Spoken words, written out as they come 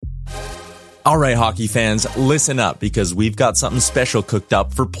All right, hockey fans, listen up because we've got something special cooked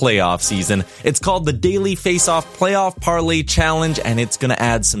up for playoff season. It's called the Daily Face-Off Playoff Parlay Challenge, and it's going to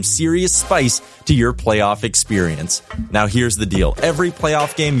add some serious spice to your playoff experience. Now, here's the deal. Every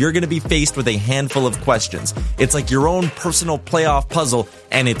playoff game, you're going to be faced with a handful of questions. It's like your own personal playoff puzzle,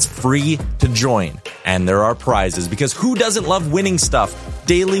 and it's free to join. And there are prizes, because who doesn't love winning stuff?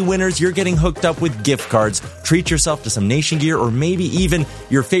 Daily winners, you're getting hooked up with gift cards. Treat yourself to some Nation gear or maybe even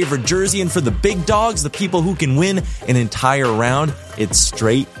your favorite jersey. And for the big dogs, the people who can win an entire round, it's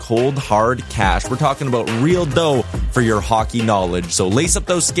straight, cold, hard cash. We're talking about real dough for your hockey knowledge. So lace up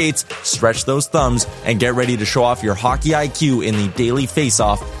those skates, stretch those thumbs, and get ready to show off your hockey IQ in the Daily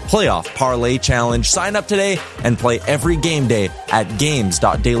Face-Off Playoff Parlay Challenge. Sign up today and play every game day at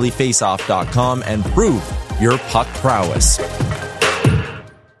games.dailyfaceoff.com and prove your puck prowess.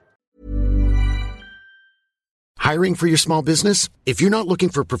 Hiring for your small business? If you're not looking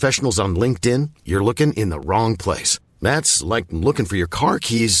for professionals on LinkedIn, you're looking in the wrong place. That's like looking for your car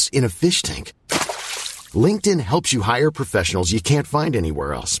keys in a fish tank. LinkedIn helps you hire professionals you can't find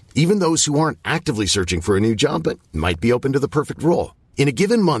anywhere else, even those who aren't actively searching for a new job but might be open to the perfect role. In a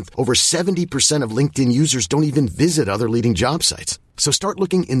given month, over 70% of LinkedIn users don't even visit other leading job sites. So start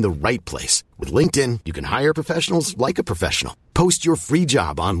looking in the right place. With LinkedIn, you can hire professionals like a professional. Post your free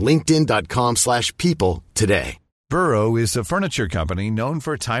job on linkedin.com/people today. Burrow is a furniture company known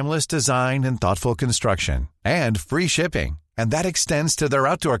for timeless design and thoughtful construction, and free shipping, and that extends to their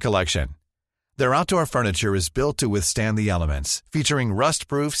outdoor collection. Their outdoor furniture is built to withstand the elements, featuring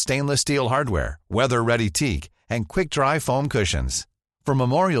rust-proof stainless steel hardware, weather-ready teak, and quick-dry foam cushions. For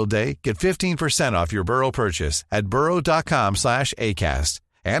Memorial Day, get 15% off your Burrow purchase at burrow.com/acast,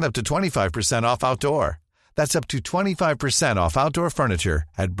 and up to 25% off outdoor. That's up to 25% off outdoor furniture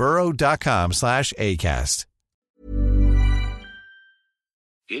at burrow.com/acast.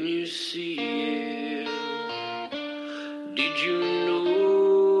 Can you see it? Did you notice?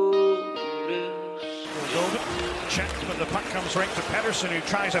 Check, but the puck comes right to Pettersson, who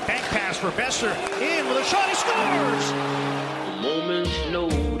tries a bank pass for Besser. In with a shot, he scores! A moment's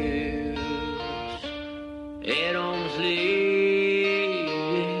notice. At arm's length.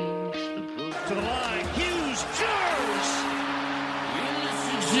 To the line, Hughes scores! In this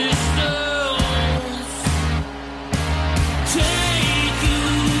existence, take you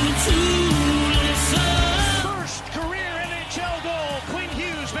to the sun. First career NHL goal. Quinn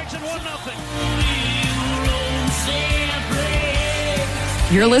Hughes makes it 1-0.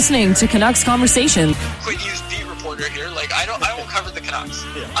 You're listening to Canucks Conversation. Quinn Hughes, beat reporter here. I won't cover the Canucks.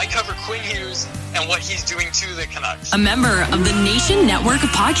 Yeah. I cover Quinn Hughes and what he's doing to the Canucks. A member of the Nation Network of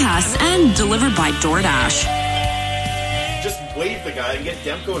Podcasts and delivered by DoorDash. Just wave the guy and get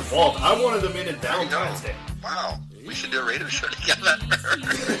Demko involved. I wanted him in Valentine's Day. Wow. We should do a radio show together.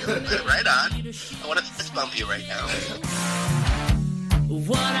 Right on. I want to fist bump you right now.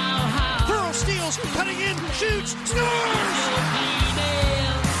 Burrow steals, cutting in, shoots, scores!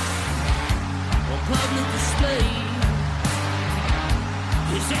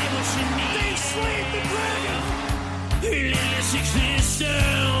 They slayed the dragon!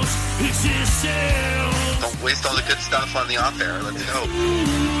 Don't waste all the good stuff on the off air. Let's go.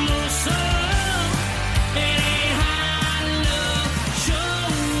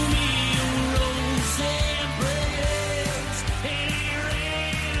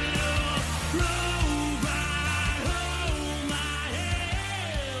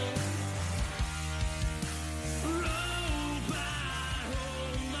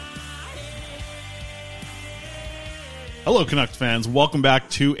 Hello, Canucks fans. Welcome back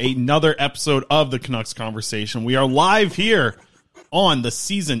to another episode of the Canucks Conversation. We are live here on the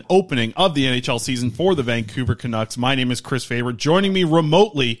season opening of the NHL season for the Vancouver Canucks. My name is Chris Faber. Joining me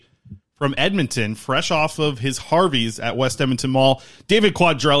remotely from Edmonton, fresh off of his Harveys at West Edmonton Mall, David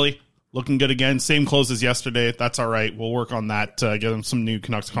Quadrelli. Looking good again. Same clothes as yesterday. That's all right. We'll work on that. Get him some new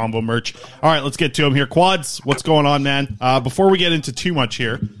Canucks Combo merch. All right, let's get to him here. Quads, what's going on, man? Before we get into too much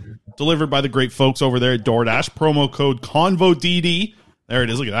here, delivered by the great folks over there at DoorDash. Promo code CONVODD. There it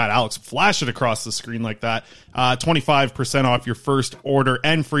is. Look at that, Alex. Flash it across the screen like that. 25% off your first order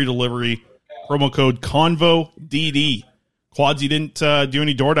and free delivery. Promo code CONVODD. Quads, you didn't do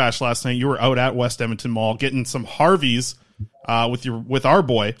any DoorDash last night. You were out at West Edmonton Mall getting some Harveys with our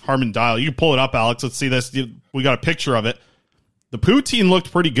boy, Harmon Dial. You can pull it up, Alex. Let's see this. We got a picture of it. The poutine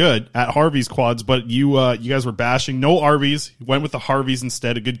looked pretty good at Harvey's, Quads, but you guys were bashing. No Arby's. You went with the Harvey's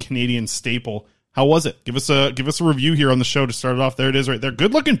instead, a good Canadian staple. How was it? Give us a review here on the show to start it off. There it is right there.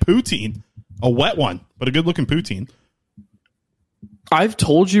 Good looking poutine. A wet one, but a good looking poutine. I've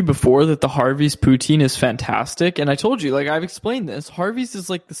told you before that the Harvey's poutine is fantastic, and I told you, like, I've explained this. Harvey's is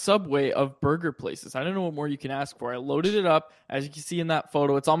like the Subway of burger places. I don't know what more you can ask for. I loaded it up, as you can see in that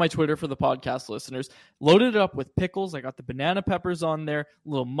photo. It's on my Twitter for the podcast listeners. Loaded it up with pickles. I got the banana peppers on there, a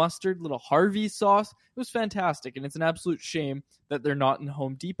little mustard, little Harvey's sauce. It was fantastic, and it's an absolute shame that they're not in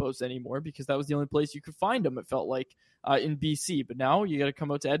Home Depots anymore, because that was the only place you could find them, it felt like, in BC. But now you got to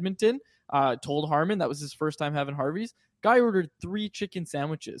come out to Edmonton. Told Harmon that was his first time having Harvey's. Guy ordered 3 chicken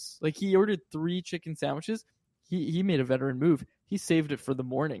sandwiches. Like, he ordered 3 chicken sandwiches. He made a veteran move. He saved it for the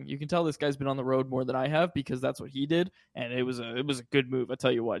morning. You can tell this guy's been on the road more than I have, because that's what he did, and it was a good move. I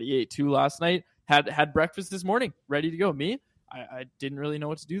tell you what, he ate 2 last night. Had breakfast this morning, ready to go. Me, I didn't really know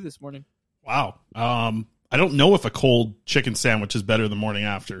what to do this morning. Wow. I don't know if a cold chicken sandwich is better the morning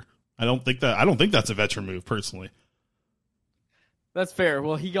after. I don't think that's a veteran move personally. That's fair.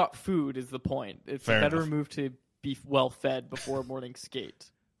 Well, he got food is the point. It's fair a better enough. move to be well fed before a morning skate.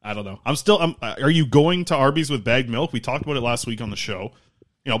 I don't know. Are you going to Arby's with bagged milk? We talked about it last week on the show.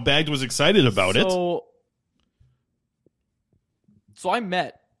 You know, Bagged was excited about it. So I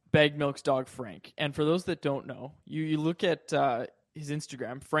met Bagged Milk's dog, Frank. And for those that don't know, you look at his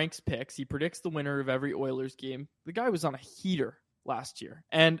Instagram, Frank's picks. He predicts the winner of every Oilers game. The guy was on a heater last year.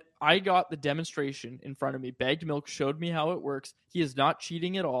 And I got the demonstration in front of me. Bagged Milk showed me how it works. He is not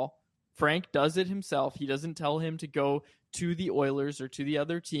cheating at all. Frank does it himself. He doesn't tell him to go to the Oilers or to the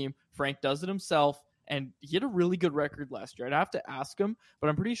other team. Frank does it himself, and he had a really good record last year. I'd have to ask him, but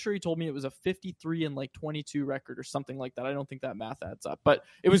I'm pretty sure he told me it was a 53 and 22 record or something like that. I don't think that math adds up, but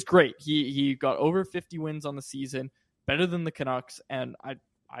it was great. He got over 50 wins on the season, better than the Canucks, and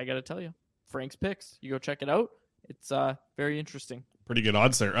I got to tell you, Frank's picks, you go check it out. It's very interesting. Pretty good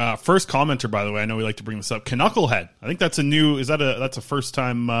odds there. First commenter, by the way, I know we like to bring this up. Knucklehead. I think that's that's a first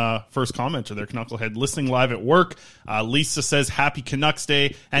time first commenter there. Knucklehead listening live at work. Lisa says happy Canucks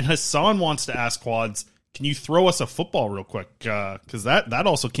Day, and Hassan wants to ask Quads, can you throw us a football real quick? Because that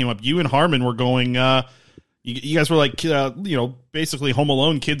also came up. You and Harmon were going. You guys were like basically Home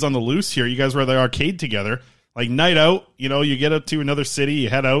Alone, kids on the loose here. You guys were at the arcade together. Like night out, you get up to another city, you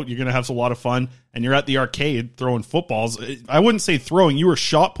head out, you're going to have a lot of fun, and you're at the arcade throwing footballs. I wouldn't say throwing, you were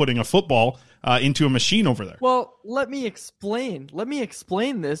shot putting a football into a machine over there. Well, let me explain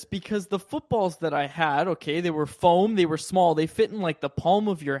this, because the footballs that I had, okay, they were foam, they were small, they fit in like the palm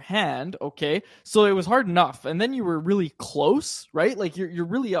of your hand, okay, so it was hard enough, and then you were really close, right? Like you're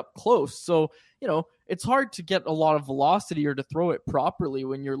really up close, so it's hard to get a lot of velocity or to throw it properly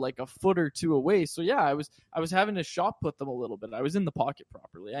when you're like a foot or two away. So yeah, I was having to shot put them a little bit. I was in the pocket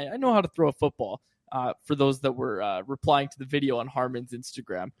properly. I know how to throw a football. For those that were replying to the video on Harmon's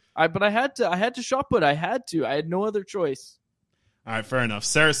Instagram, but I had to shot put. I had no other choice. All right, fair enough.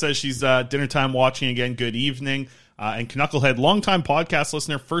 Sarah says she's dinner time watching again. Good evening. And Knucklehead, longtime podcast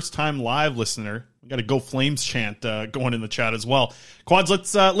listener, first time live listener. We got a Go Flames chant going in the chat as well. Quads,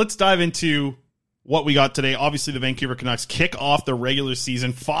 let's dive into what we got today. Obviously, the Vancouver Canucks kick off the regular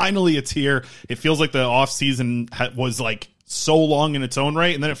season. Finally, it's here. It feels like the off season was like so long in its own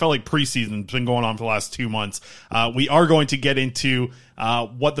right, and then it felt like preseason. It's been going on for the last 2 months. We are going to get into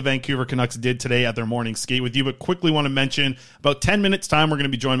what the Vancouver Canucks did today at their morning skate with you, but quickly want to mention about 10 minutes time, we're going to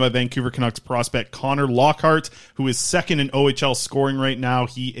be joined by Vancouver Canucks prospect Connor Lockhart, who is second in OHL scoring right now.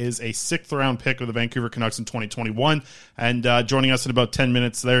 He is a 6th round pick of the Vancouver Canucks in 2021, and joining us in about 10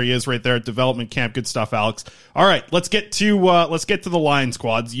 minutes, there he is right there at development camp. Good stuff, Alex. All right, let's get to the Lions,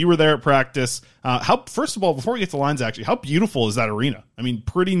 Quads. You were there at practice. First of all, before we get to the Lions, actually, how beautiful is that arena? I mean,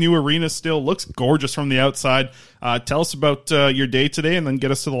 pretty new arena still, looks gorgeous from the outside. Tell us about your day today, and then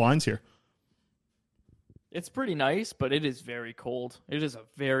get us to the Lines here. It's pretty nice, but it is very cold. It is a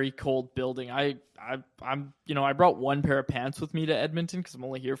very cold building. I'm I brought one pair of pants with me to Edmonton because I'm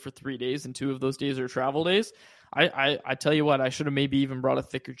only here for 3 days, and 2 of those days are travel days. I tell you what, I should have maybe even brought a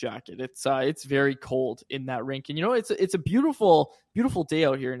thicker jacket. It's very cold in that rink, and it's a beautiful day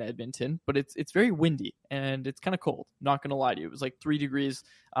out here in Edmonton, but it's very windy and it's kind of cold. Not gonna lie to you, it was like 3 degrees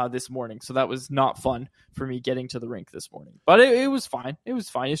this morning, so that was not fun for me getting to the rink this morning. But it was fine. It was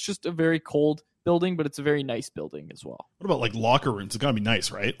fine. It's just a very cold building, but it's a very nice building as well. What about like locker rooms? It's gotta be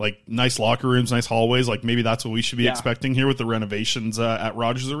nice, right? Like nice locker rooms, nice hallways. Like maybe that's what we should be expecting here with the renovations at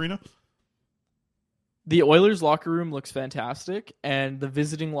Rogers Arena. The Oilers locker room looks fantastic, and the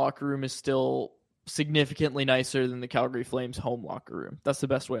visiting locker room is still significantly nicer than the Calgary Flames home locker room. That's the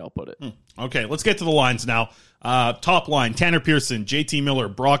best way I'll put it. Okay, let's get to the lines now. Top line, Tanner Pearson, JT Miller,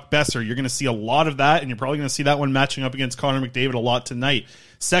 Brock Besser. You're going to see a lot of that, and you're probably going to see that one matching up against Connor McDavid a lot tonight.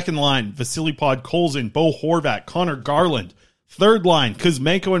 Second line, Vasily Podkolzin, Bo Horvat, Connor Garland. Third line,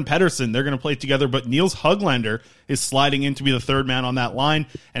 Kuzmenko and Pettersson, they're going to play together, but Niels Höglander is sliding in to be the third man on that line.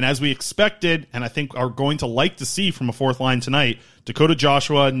 And as we expected, and I think are going to like to see from a fourth line tonight, Dakota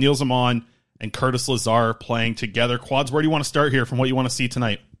Joshua, Niels Amon, and Curtis Lazar playing together. Quads, where do you want to start here from what you want to see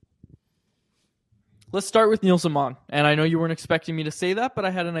tonight? Let's start with Niels Amon. And I know you weren't expecting me to say that, but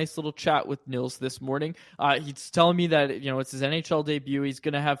I had a nice little chat with Niels this morning. He's telling me that, it's his NHL debut. He's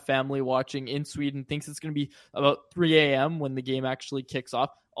going to have family watching in Sweden. Thinks it's going to be about 3 a.m. when the game actually kicks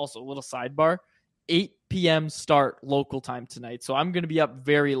off. Also, a little sidebar, 8 p.m. start local time tonight. So I'm going to be up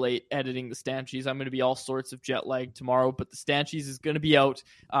very late editing the Stanchies. I'm going to be all sorts of jet lag tomorrow, but the Stanchies is going to be out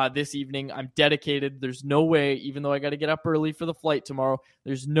this evening. I'm dedicated. There's no way, even though I got to get up early for the flight tomorrow,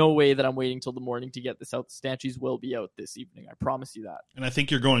 there's no way that I'm waiting till the morning to get this out. The Stanchies will be out this evening. I promise you that. And I think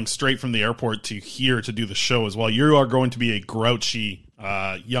you're going straight from the airport to here to do the show as well. You are going to be a grouchy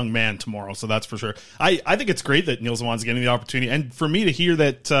young man tomorrow, so that's for sure. I think it's great that Niels Amon's getting the opportunity, and for me to hear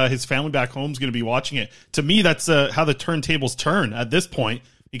that his family back home is going to be watching it, to me that's how the turntables turn at this point,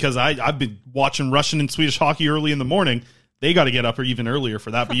 because I've been watching Russian and Swedish hockey early in the morning. They got to get up even earlier for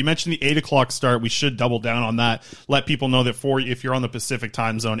that. But you mentioned the 8 o'clock start. We should double down on that. Let people know that if you're on the Pacific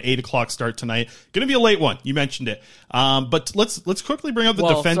time zone, 8 o'clock start tonight. Going to be a late one. You mentioned it. But let's quickly bring up the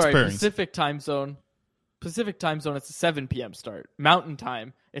defense pairings. Pacific time zone, it's a 7 p.m. start. Mountain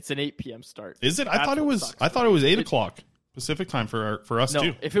time, it's an 8 p.m. start. Is it? I thought it was 8 o'clock Pacific time for us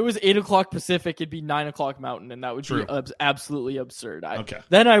too. If it was 8 o'clock Pacific, it'd be 9 o'clock Mountain, and that would be absolutely absurd. Okay.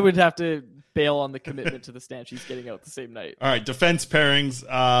 Then I would have to bail on the commitment to the Stanchies getting out the same night. All right, defense pairings.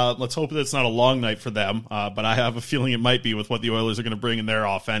 Let's hope that it's not a long night for them, but I have a feeling it might be with what the Oilers are going to bring in their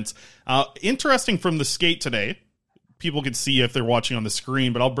offense. Interesting from the skate today. People can see if they're watching on the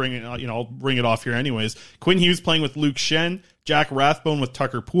screen, but I'll bring it. I'll bring it off here anyways. Quinn Hughes playing with Luke Schenn, Jack Rathbone with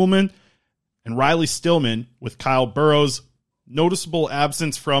Tucker Poolman, and Riley Stillman with Kyle Burrows. Noticeable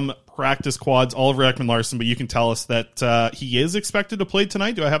absence from practice quads, Oliver Ekman-Larsson, but you can tell us that he is expected to play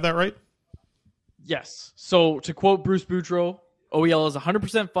tonight. Do I have that right? Yes. So to quote Bruce Boudreau, OEL is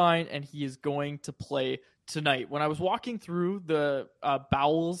 100% fine, and he is going to play tonight. When I was walking through the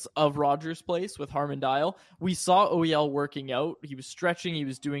bowels of Rogers Place with Harmon Dial, we saw OEL working out. He was stretching. He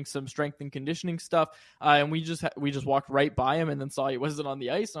was doing some strength and conditioning stuff, and we just walked right by him and then saw he wasn't on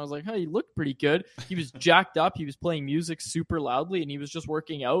the ice. And I was like, hey, he looked pretty good. He was jacked up. He was playing music super loudly, and he was just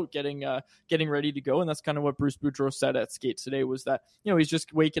working out, getting ready to go. And that's kind of what Bruce Boudreau said at skate today, was that he's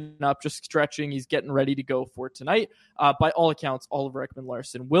just waking up, just stretching. He's getting ready to go for tonight. By all accounts, Oliver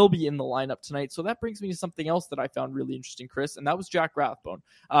Ekman-Larsson will be in the lineup tonight. So that brings me to something else that I found really interesting, Chris, and that was Jack Rathbone.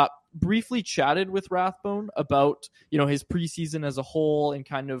 Briefly chatted with Rathbone about his preseason as a whole and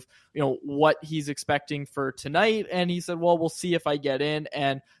kind of what he's expecting for tonight, and he said, well, we'll see if I get in.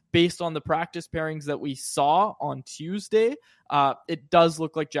 And based on the practice pairings that we saw on Tuesday, it does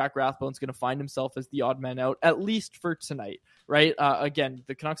look like Jack Rathbone's going to find himself as the odd man out, at least for tonight, right? Again,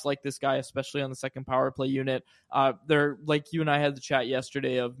 the Canucks like this guy, especially on the second power play unit. They're like you and I had the chat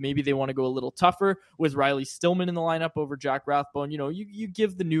yesterday of maybe they want to go a little tougher with Riley Stillman in the lineup over Jack Rathbone. You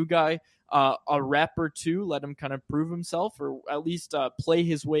give the new guy a rep or two, let him kind of prove himself, or at least play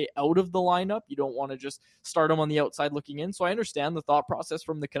his way out of the lineup. You don't want to just start him on the outside looking in. So I understand the thought process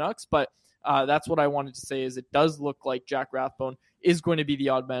from the Canucks, but that's what I wanted to say, is it does look like Jack Rathbone is going to be the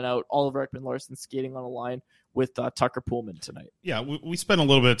odd man out. Oliver Ekman-Larsson skating on a line with Tucker Poolman tonight. Yeah, we spent a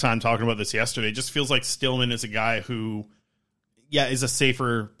little bit of time talking about this yesterday. It just feels like Stillman is a guy who, is a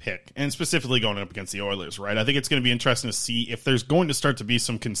safer pick, and specifically going up against the Oilers, right? I think it's going to be interesting to see if there's going to start to be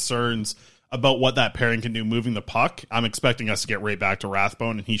some concerns about what that pairing can do moving the puck. I'm expecting us to get right back to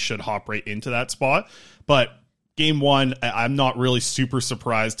Rathbone, and he should hop right into that spot. But game one, I'm not really super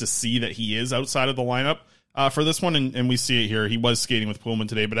surprised to see that he is outside of the lineup for this one, and we see it here. He was skating with Pullman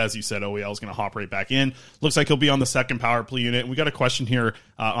today, but as you said, OEL is going to hop right back in. Looks like he'll be on the second power play unit. And we got a question here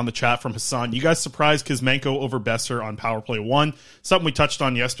on the chat from Hassan. You guys surprised Kuzmenko over Besser on power play 1? Something we touched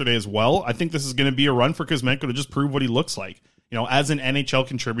on yesterday as well. I think this is going to be a run for Kuzmenko to just prove what he looks like. As an NHL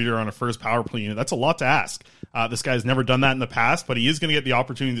contributor on a first power play unit, that's a lot to ask. This guy's never done that in the past, but he is going to get the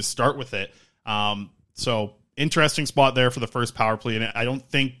opportunity to start with it. So interesting spot there for the first power play. And I don't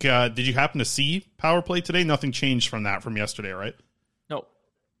think, did you happen to see power play today? Nothing changed from that from yesterday, right? No,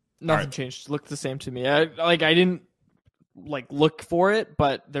 nothing changed. It looked the same to me. I didn't look for it,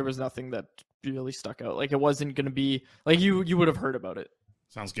 but there was nothing that really stuck out. It wasn't going to be you would have heard about it.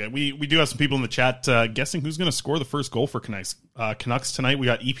 Sounds good. We do have some people in the chat guessing who's going to score the first goal for Canucks tonight. We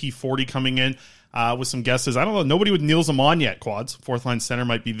got EP40 coming in with some guesses. I don't know. Nobody with Niels Amon yet, Quads. Fourth line center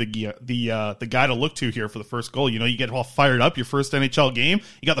might be the guy to look to here for the first goal. You get all fired up, your first NHL game.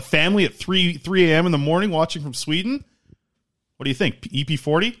 You got the family at 3 a.m. in the morning watching from Sweden. What do you think?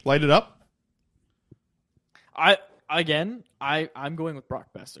 EP40, light it up? I'm going with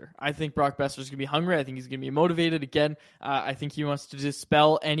Brock Besser. I think Brock Besser's going to be hungry. I think he's going to be motivated again. I think he wants to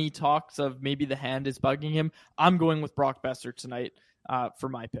dispel any talks of maybe the hand is bugging him. I'm going with Brock Besser tonight for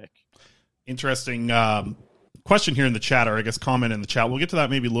my pick. Interesting question here in the chat, or I guess comment in the chat. We'll get to that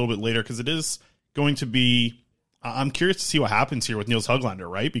maybe a little bit later because it is going to be, I'm curious to see what happens here with Niels Höglander,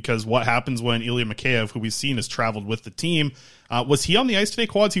 right? Because what happens when Ilya Mikheyev, who we've seen has traveled with the team, was he on the ice today,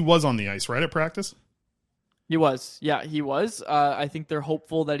 Quads? He was on the ice, right, at practice? He was. Yeah, he was. I think they're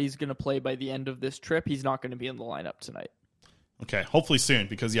hopeful that he's going to play by the end of this trip. He's not going to be in the lineup tonight. Okay, hopefully soon,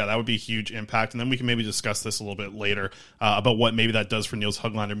 because, yeah, that would be a huge impact. And then we can maybe discuss this a little bit later about what maybe that does for Niels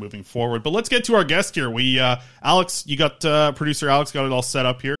Höglander moving forward. But let's get to our guest here. Alex, you got producer Alex got it all set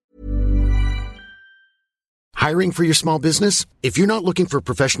up here. Hiring for your small business? If you're not looking for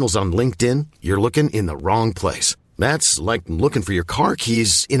professionals on LinkedIn, you're looking in the wrong place. That's like looking for your car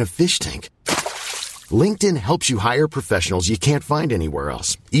keys in a fish tank. LinkedIn helps you hire professionals you can't find anywhere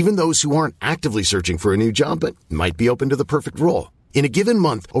else, even those who aren't actively searching for a new job but might be open to the perfect role. In a given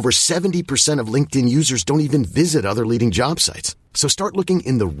month, over 70% of LinkedIn users don't even visit other leading job sites. So start looking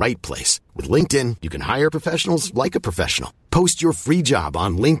in the right place. With LinkedIn, you can hire professionals like a professional. Post your free job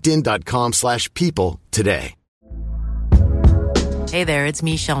on linkedin.com/people today. Hey there, it's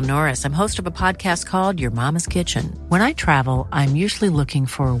Michelle Norris. I'm host of a podcast called Your Mama's Kitchen. When I travel, I'm usually looking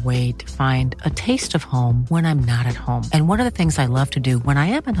for a way to find a taste of home when I'm not at home. And one of the things I love to do when I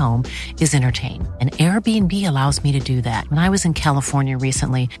am at home is entertain. And Airbnb allows me to do that. When I was in California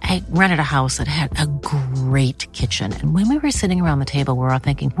recently, I rented a house that had a great kitchen. And when we were sitting around the table, we were all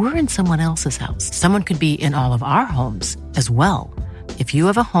thinking, we're in someone else's house. Someone could be in all of our homes as well. If you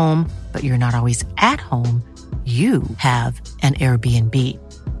have a home, but you're not always at home, you have an Airbnb.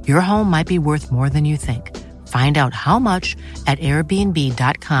 Your home might be worth more than you think. Find out how much at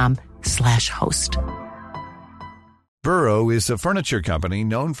airbnb.com/host. Burrow is a furniture company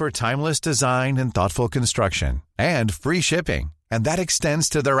known for timeless design and thoughtful construction and free shipping, and that extends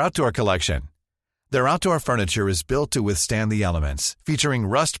to their outdoor collection. Their outdoor furniture is built to withstand the elements, featuring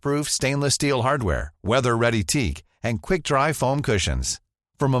rust-proof stainless steel hardware, weather-ready teak, and quick-dry foam cushions.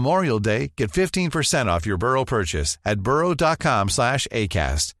 For Memorial Day, get 15% off your Burrow purchase at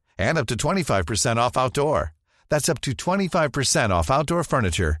burrow.com/ACAST and up to 25% off outdoor. That's up to 25% off outdoor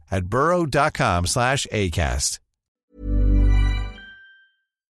furniture at burrow.com/ACAST.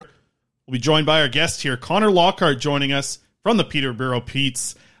 We'll be joined by our guest here, Connor Lockhart, joining us from the Peterborough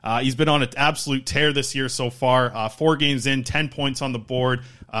Petes. He's been on an absolute tear this year so far. 4 games in, 10 points on the board,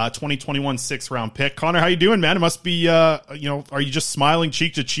 2021 6th-round pick. Connor, how you doing, man? It must be, are you just smiling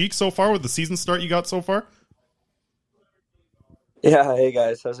cheek to cheek so far with the season start you got so far? Yeah, hey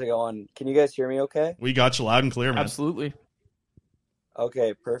guys, how's it going? Can you guys hear me okay? We got you loud and clear, man. Absolutely.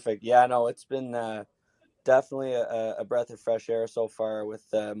 Okay, perfect. Yeah, no, it's been definitely a breath of fresh air so far with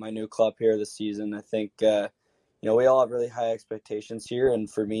my new club here this season. I think we all have really high expectations here,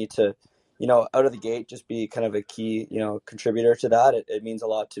 and for me to, out of the gate, just be kind of a key, contributor to that, it means a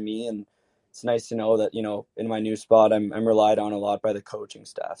lot to me, and it's nice to know that, in my new spot, I'm relied on a lot by the coaching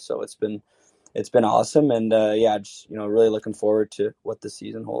staff. So it's been awesome, and just really looking forward to what the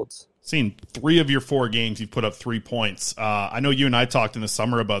season holds. Seen 3 of your 4 games, you've put up 3 points. I know you and I talked in the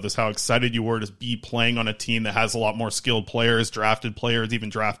summer about this, how excited you were to be playing on a team that has a lot more skilled players, drafted players, even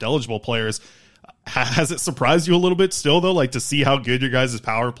draft eligible players. Has it surprised you a little bit still, though, like to see how good your guys'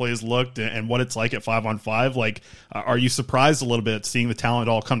 power plays looked and what it's like at 5-on-5? Like, are you surprised a little bit seeing the talent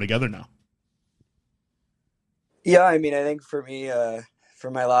all come together now? Yeah, I mean, I think for me, for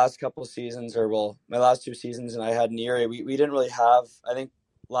my last couple seasons, my last 2 seasons, and I had in Erie, we didn't really have, I think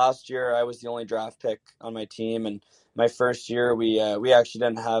last year I was the only draft pick on my team, and my first year we actually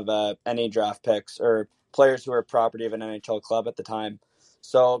didn't have any draft picks or players who were property of an NHL club at the time.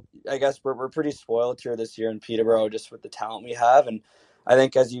 So I guess we're pretty spoiled here this year in Peterborough just with the talent we have. And I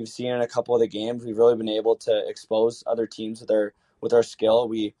think as you've seen in a couple of the games, we've really been able to expose other teams with our skill.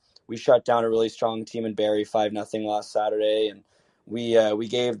 We shut down a really strong team in Barrie 5-0 last Saturday, and we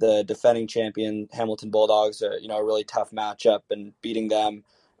gave the defending champion Hamilton Bulldogs a really tough matchup and beating them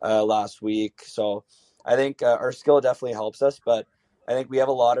last week. So I think our skill definitely helps us, but I think we have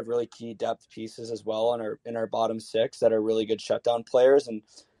a lot of really key depth pieces as well in our bottom 6 that are really good shutdown players, and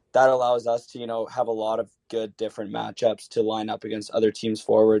that allows us to have a lot of good different matchups to line up against other teams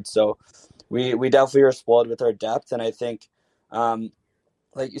forward. So we definitely are spoiled with our depth, and I think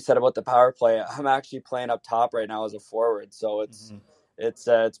like you said about the power play, I'm actually playing up top right now as a forward. So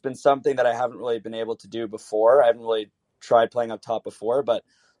it's been something that I haven't really been able to do before. I haven't really tried playing up top before, but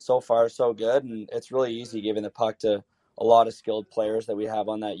so far so good, and it's really easy giving the puck to a lot of skilled players that we have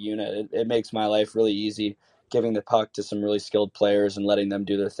on that unit. It makes my life really easy, giving the puck to some really skilled players and letting them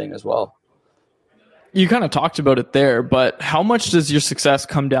do their thing as well. You kind of talked about it there, but how much does your success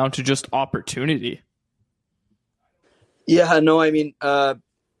come down to just opportunity? Yeah, no, I mean,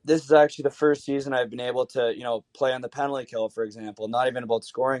 this is actually the first season I've been able to, play on the penalty kill, for example. Not even about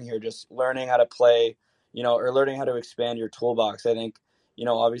scoring here, just learning how to play, or learning how to expand your toolbox. I think,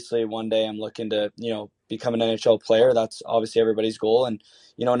 obviously one day I'm looking to, become an NHL player. That's obviously everybody's goal. And,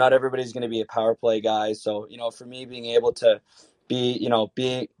 not everybody's going to be a power play guy. So, for me, being able to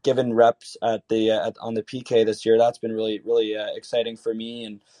being given reps at on the PK this year, that's been really, really exciting for me.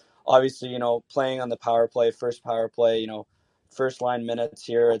 And obviously, playing on the first power play, first line minutes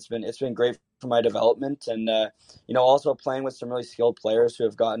here, it's been great for my development. And, also playing with some really skilled players who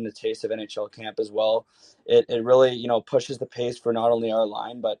have gotten a taste of NHL camp as well. It really, pushes the pace for not only our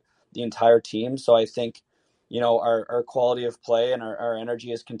line, but the entire team. So I think, our quality of play and our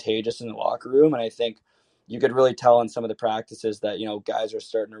energy is contagious in the locker room. And I think you could really tell in some of the practices that, guys are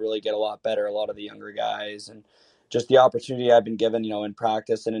starting to really get a lot better, a lot of the younger guys. And just the opportunity I've been given, in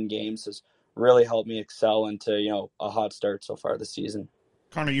practice and in games has really helped me excel into, a hot start so far this season.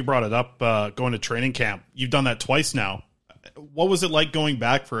 Connor, you brought it up, going to training camp. You've done that twice now. What was it like going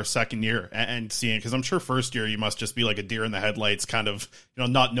back for a second year and seeing it? Because I'm sure first year you must just be like a deer in the headlights, kind of,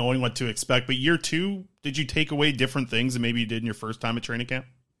 not knowing what to expect. But year two, did you take away different things than maybe you did in your first time at training camp?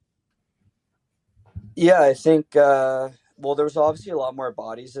 Yeah, I think, there was obviously a lot more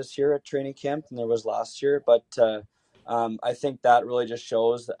bodies this year at training camp than there was last year. But I think that really just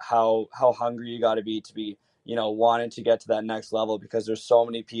shows how hungry you got to be, wanting to get to that next level, because there's so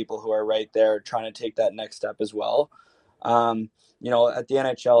many people who are right there trying to take that next step as well. At the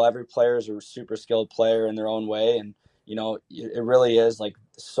NHL, every player is a super skilled player in their own way. And, it really is like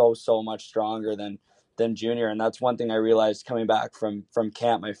so much stronger than junior. And that's one thing I realized coming back from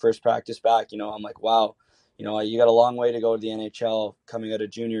camp, my first practice back. I'm like, wow, you got a long way to go to the NHL coming out of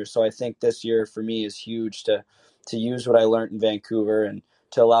junior. So I think this year for me is huge to use what I learned in Vancouver and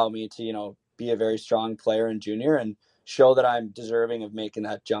to allow me to, be a very strong player in junior and show that I'm deserving of making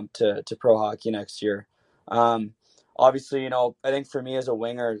that jump to pro hockey next year. Obviously, I think for me as a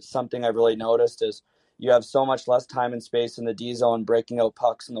winger, something I've really noticed is you have so much less time and space in the D zone, breaking out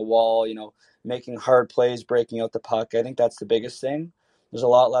pucks in the wall, making hard plays, breaking out the puck. I think that's the biggest thing. There's a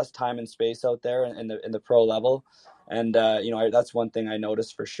lot less time and space out there in the pro level. And, that's one thing I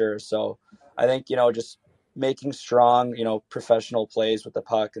noticed for sure. So I think, just making strong, professional plays with the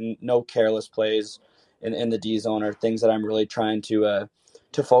puck and no careless plays in the D zone are things that I'm really trying to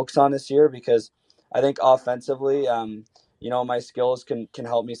focus on this year, because I think offensively, my skills can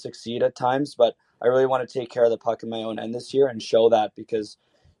help me succeed at times, but I really want to take care of the puck in my own end this year and show that, because,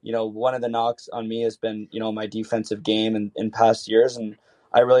 one of the knocks on me has been, my defensive game in past years. And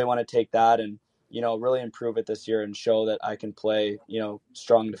I really want to take that and, really improve it this year and show that I can play,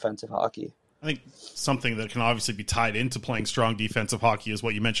 strong defensive hockey. I think something that can obviously be tied into playing strong defensive hockey is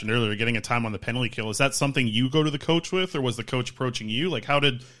what you mentioned earlier, getting a time on the penalty kill. Is that something you go to the coach with, or was the coach approaching you? Like, how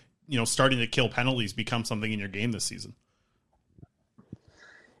did, starting to kill penalties become something in your game this season?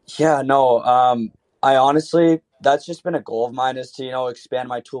 Yeah, no, I honestly, that's just been a goal of mine, is to, expand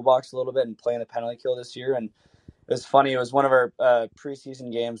my toolbox a little bit and play in the penalty kill this year. And it was funny. It was one of our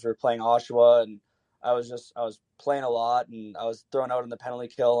preseason games. We were playing Oshawa, and I was playing a lot, and I was thrown out in the penalty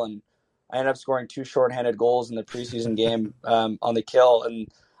kill, and I ended up scoring 2 shorthanded goals in the preseason game on the kill. And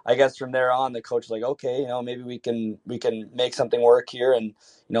I guess from there on, the coach was like, okay, maybe we can make something work here, and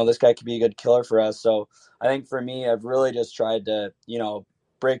this guy could be a good killer for us. So I think for me, I've really just tried to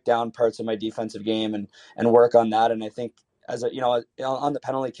break down parts of my defensive game and work on that. And I think as on the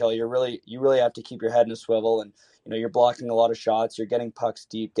penalty kill, you really have to keep your head in a swivel, and you're blocking a lot of shots, you're getting pucks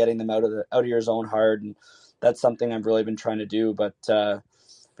deep, getting them out of your zone hard, and that's something I've really been trying to do. But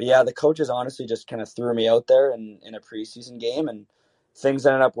yeah, the coaches honestly just kind of threw me out there in a preseason game, and things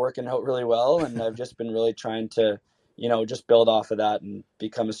ended up working out really well. And I've just been really trying to, just build off of that and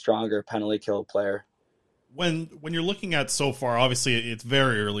become a stronger penalty kill player. When you're looking at so far, obviously it's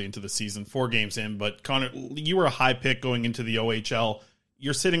very early into the season, 4 games in, but Connor, you were a high pick going into the OHL.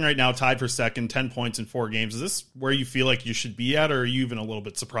 You're sitting right now tied for second, 10 points in 4 games. Is this where you feel like you should be at, or are you even a little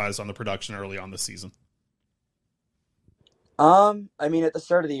bit surprised on the production early on this season? I mean, at the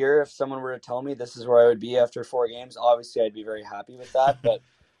start of the year, if someone were to tell me this is where I would be after 4 games, obviously I'd be very happy with that. But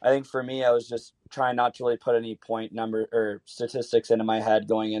I think for me, I was just trying not to really put any point number or statistics into my head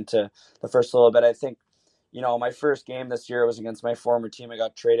going into the first little bit. I think, my first game this year was against my former team I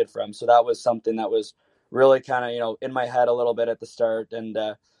got traded from. So that was something that was really kind of, in my head a little bit at the start. And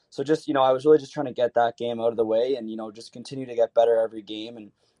So just, I was really just trying to get that game out of the way and, just continue to get better every game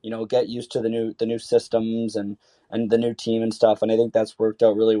and, get used to the new systems and the new team and stuff. And I think that's worked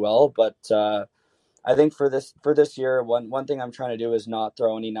out really well. But I think for this year, one thing I'm trying to do is not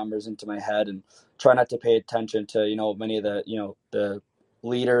throw any numbers into my head and try not to pay attention to, many of the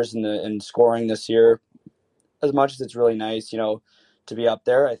leaders in scoring this year. As much as it's really nice, to be up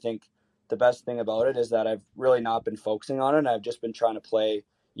there, I think the best thing about it is that I've really not been focusing on it. I've just been trying to play,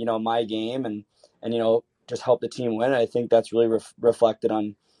 my game and just help the team win. And I think that's really reflected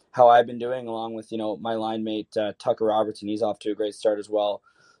on how I've been doing, along with, my line mate, Tucker Robertson. He's off to a great start as well.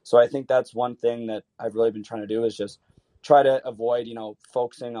 So I think that's one thing that I've really been trying to do is just try to avoid,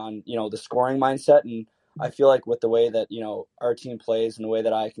 focusing on, the scoring mindset. And I feel like with the way that, our team plays and the way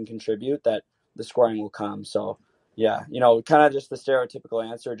that I can contribute, that the scoring will come. So yeah, kind of just the stereotypical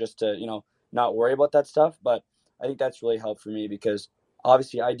answer, just to, not worry about that stuff. But I think that's really helped for me because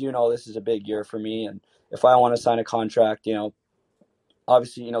obviously I do know this is a big year for me. And if I want to sign a contract,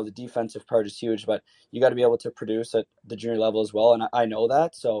 obviously, the defensive part is huge, but you got to be able to produce at the junior level as well. And I know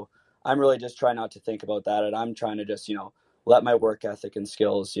that. So I'm really just trying not to think about that. And I'm trying to just, let my work ethic and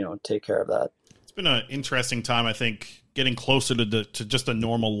skills, take care of that. It's been an interesting time, I think, getting closer to just a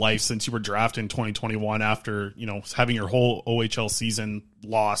normal life since you were drafted in 2021 after, having your whole OHL season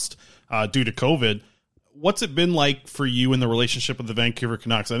lost due to COVID. What's it been like for you in the relationship with the Vancouver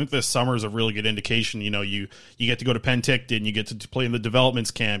Canucks? I think this summer is a really good indication. You get to go to Penticton, you get to play in the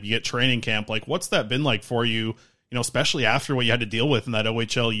developments camp, you get training camp. Like, what's that been like for you, especially after what you had to deal with in that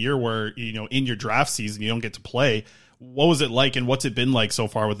OHL year where, in your draft season, you don't get to play. What was it like and what's it been like so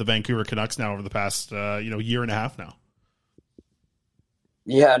far with the Vancouver Canucks now over the past, year and a half now?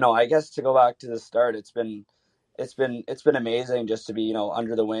 Yeah, no, I guess to go back to the start, it's been amazing just to be,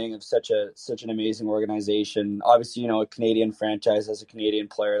 under the wing of such an amazing organization. Obviously, a Canadian franchise as a Canadian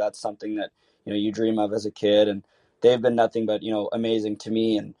player, that's something that, you dream of as a kid. And they've been nothing but, amazing to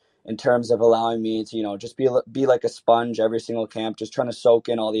me. And in terms of allowing me to, just be like a sponge every single camp, just trying to soak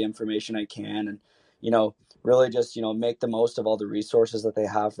in all the information I can and, really just, make the most of all the resources that they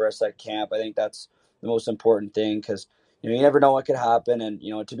have for us at camp. I think that's the most important thing because, you never know what could happen. And,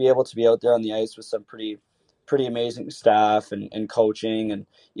 to be able to be out there on the ice with some pretty amazing staff and coaching and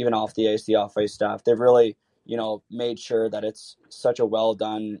even off the ice, the off ice staff, they've really, made sure that it's such a well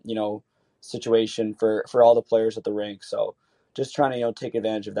done, situation for all the players at the rink. So just trying to, take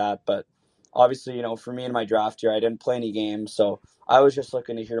advantage of that. But obviously, for me in my draft year, I didn't play any games. So I was just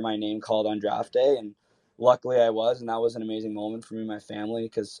looking to hear my name called on draft day. And luckily I was, and that was an amazing moment for me and my family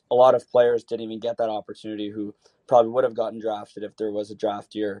because a lot of players didn't even get that opportunity who probably would have gotten drafted if there was a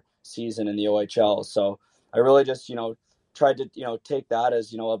draft year season in the OHL. So I really just, tried to, take that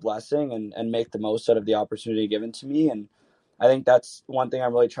as, a blessing and make the most out of the opportunity given to me. And I think that's one thing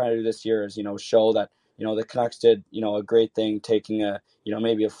I'm really trying to do this year is, show that, the Canucks did, a great thing taking a,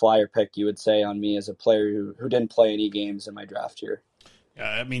 maybe a flyer pick, you would say, on me as a player who didn't play any games in my draft year. Yeah,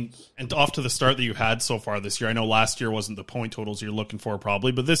 I mean, and off to the start that you had so far this year, I know last year wasn't the point totals you're looking for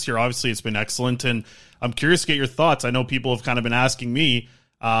probably, but this year, obviously, it's been excellent. And I'm curious to get your thoughts. I know people have kind of been asking me,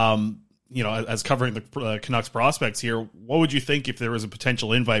 as covering the Canucks prospects here, what would you think if there was a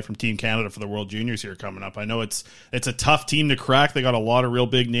potential invite from Team Canada for the World Juniors here coming up? I know it's a tough team to crack. They got a lot of real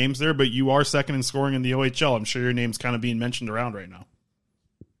big names there, but you are second in scoring in the OHL. I'm sure your name's kind of being mentioned around right now.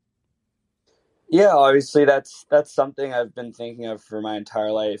 Yeah, obviously that's something I've been thinking of for my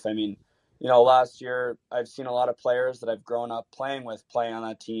entire life. I mean, last year I've seen a lot of players that I've grown up playing with playing on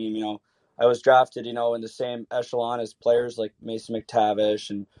that team. I was drafted, in the same echelon as players like Mason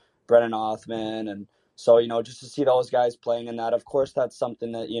McTavish and Brennan Othman. And so, just to see those guys playing in that, of course, that's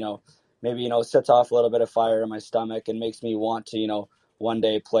something that, maybe, sets off a little bit of fire in my stomach and makes me want to, one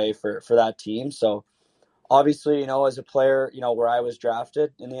day play for that team. So obviously, as a player, where I was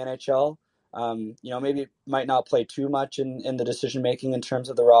drafted in the NHL, maybe might not play too much in the decision-making in terms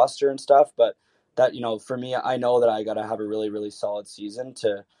of the roster and stuff, but that, for me, I know that I got to have a really, really solid season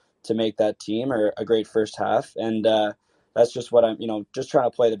to make that team or a great first half. And, that's just what I'm, just trying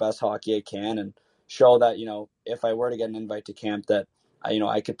to play the best hockey I can and show that, if I were to get an invite to camp that,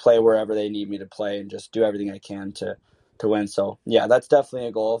 I could play wherever they need me to play and just do everything I can to win. So yeah, that's definitely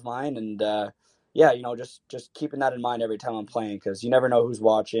a goal of mine. And, just keeping that in mind every time I'm playing, because you never know who's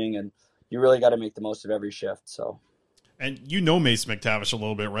watching and you really got to make the most of every shift. So. And Mason McTavish a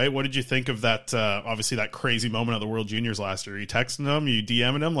little bit, right? What did you think of that, obviously that crazy moment at the World Juniors last year? Are you texting him? Are you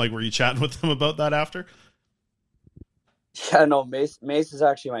DMing him? Like, were you chatting with him about that after? Yeah, no, Mace is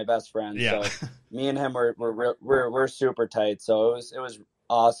actually my best friend. Yeah. So me and him we're super tight. So it was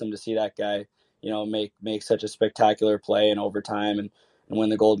awesome to see that guy, make such a spectacular play in overtime and win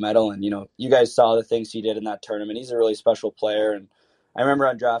the gold medal. And, you guys saw the things he did in that tournament. He's a really special player. And I remember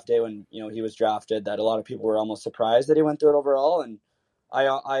on draft day when, he was drafted, that a lot of people were almost surprised that he went through it overall. And I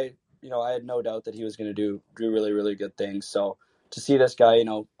had no doubt that he was going to do really, really good things. So to see this guy,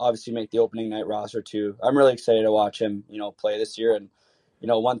 obviously make the opening night roster too, I'm really excited to watch him, play this year. And,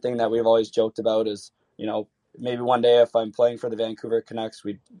 one thing that we've always joked about is, maybe one day if I'm playing for the Vancouver Canucks,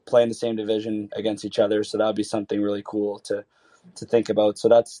 we'd play in the same division against each other. So that'd be something really cool to think about. So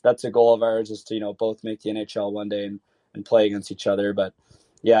that's a goal of ours, is to, both make the NHL one day and play against each other. But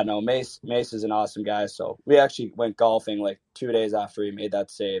yeah, no, Mace is an awesome guy. So we actually went golfing like 2 days after he made that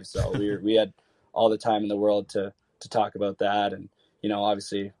save. So we had all the time in the world to talk about that. And,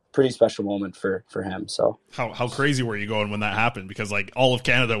 obviously pretty special moment for him. So how crazy were you going when that happened? Because like all of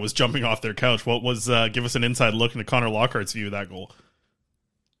Canada was jumping off their couch. What was, give us an inside look into Connor Lockhart's view of that goal.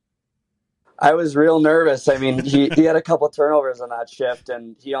 I was real nervous. I mean, he had a couple turnovers on that shift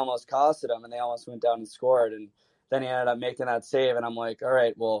and he almost costed them, and they almost went down and scored. And then he ended up making that save. And I'm like, all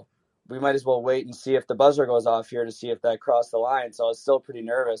right, well, we might as well wait and see if the buzzer goes off here to see if that crossed the line. So I was still pretty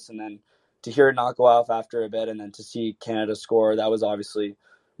nervous. And then to hear it not go off after a bit and then to see Canada score, that was obviously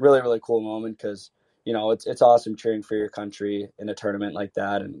really, really cool moment, because, it's awesome cheering for your country in a tournament like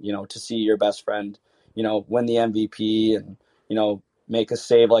that. And, to see your best friend, win the MVP and, make a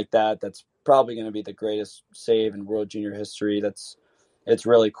save like that, that's probably going to be the greatest save in World Junior history. It's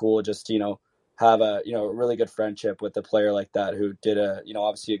really cool just to, have a really good friendship with a player like that who did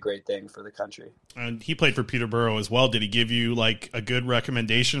obviously a great thing for the country. And he played for Peterborough as well. Did he give you like a good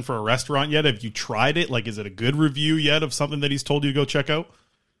recommendation for a restaurant yet? Have you tried it? Like, is it a good review yet of something that he's told you to go check out?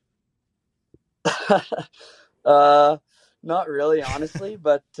 Not really, honestly,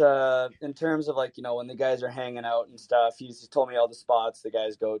 but in terms of like, when the guys are hanging out and stuff, he's told me all the spots the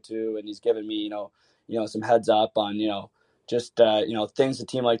guys go to, and he's given me, some heads up on, just things the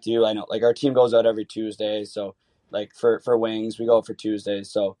team like to do. I know like our team goes out every Tuesday, so like for wings we go out for Tuesdays,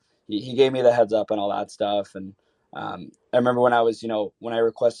 so he gave me the heads up on all that stuff. And I remember when I was when I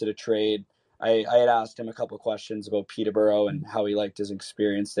requested a trade, I had asked him a couple of questions about Peterborough and how he liked his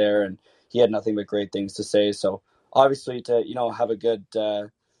experience there, and he had nothing but great things to say. So obviously to have a good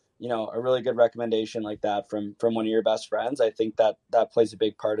a really good recommendation like that from one of your best friends, I think that plays a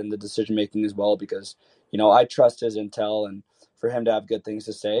big part in the decision making as well, because I trust his intel, and for him to have good things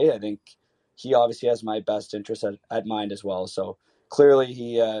to say, I think he obviously has my best interest at mind as well. So clearly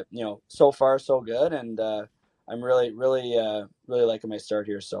he, so far so good. And I'm really liking my start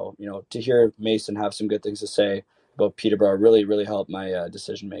here. So, to hear Mason have some good things to say about Peterborough really, really helped my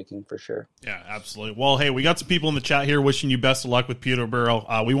decision making for sure. Yeah, absolutely. Well, hey, we got some people in the chat here wishing you best of luck with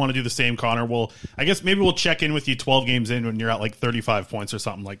Peterborough. We want to do the same, Connor. I guess maybe we'll check in with you 12 games in when you're at like 35 points or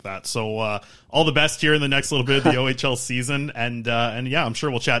something like that. So all the best here in the next little bit of the OHL season. And yeah, I'm sure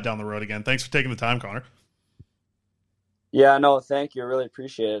we'll chat down the road again. Thanks for taking the time, Connor. Yeah, no, thank you. I really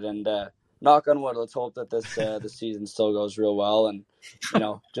appreciate it. And knock on wood, let's hope that this season still goes real well, and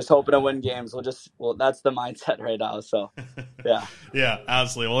just hoping to win games. Well, that's the mindset right now. So yeah. Yeah,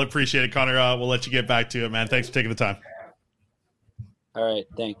 absolutely. Well, I appreciate it, Connor. We'll let you get back to it, man. Thanks for taking the time. All right,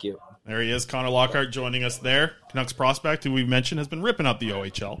 thank you. There he is, Connor Lockhart, joining us there. Canucks prospect, who we mentioned has been ripping up the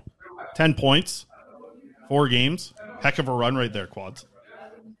OHL. 10 points, 4 games. Heck of a run right there, Quads.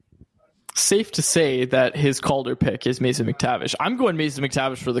 Safe to say that his Calder pick is Mason McTavish. I'm going Mason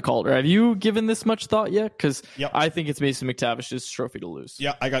McTavish for the Calder. Have you given this much thought yet? Because I think it's Mason McTavish's trophy to lose.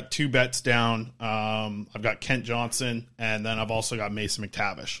 Yeah, I got 2 bets down. I've got Kent Johnson, and then I've also got Mason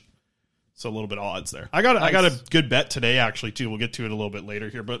McTavish. So a little bit of odds there. I got a good bet today, actually, too. We'll get to it a little bit later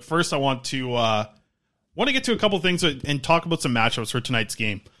here. But first, I want to get to a couple things and talk about some matchups for tonight's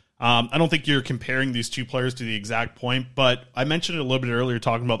game. I don't think you're comparing these two players to the exact point, but I mentioned it a little bit earlier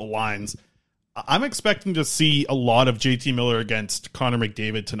talking about the lines. I'm expecting to see a lot of JT Miller against Connor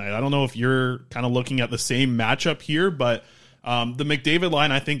McDavid tonight. I don't know if you're kind of looking at the same matchup here, but the McDavid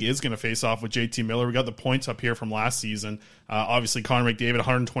line, I think, is going to face off with JT Miller. We got the points up here from last season. Obviously, Connor McDavid,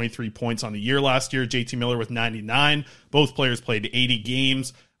 123 points on the year last year. JT Miller with 99. Both players played 80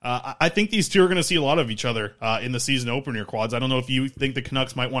 games. I think these two are going to see a lot of each other in the season opener, Quads. I don't know if you think the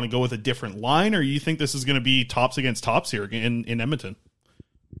Canucks might want to go with a different line, or you think this is going to be tops against tops here in Edmonton.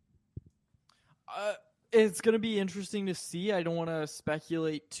 It's going to be interesting to see. I don't want to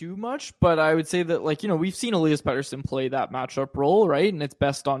speculate too much, but I would say that, we've seen Elias Pettersson play that matchup role, right? And it's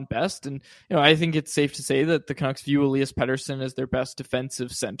best on best. And, I think it's safe to say that the Canucks view Elias Pettersson as their best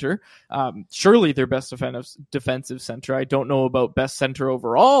defensive center. Surely their best defensive center. I don't know about best center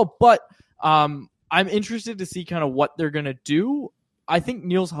overall, but I'm interested to see kind of what they're going to do. I think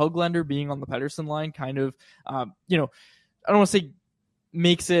Niels Höglander being on the Pettersson line kind of, I don't want to say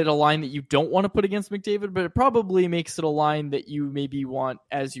makes it a line that you don't want to put against McDavid, but it probably makes it a line that you maybe want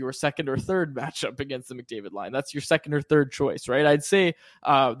as your second or third matchup against the McDavid line. That's your second or third choice, right? I'd say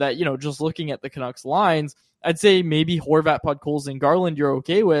that, just looking at the Canucks lines, I'd say maybe Horvat, Podkolzin, Garland you're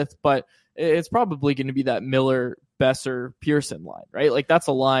okay with, but it's probably going to be that Miller, Besser, Pearson line, right? Like that's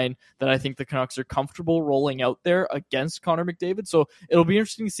a line that I think the Canucks are comfortable rolling out there against Connor McDavid. So it'll be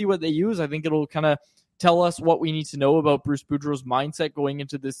interesting to see what they use. I think it'll kind of tell us what we need to know about Bruce Boudreau's mindset going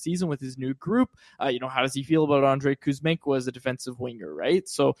into this season with his new group. How does he feel about Andrei Kuzmenko as a defensive winger, right?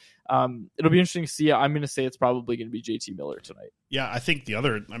 So it'll be interesting to see. I'm going to say it's probably going to be JT Miller tonight. Yeah, I think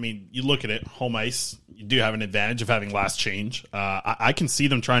you look at it, home ice, you do have an advantage of having last change. I can see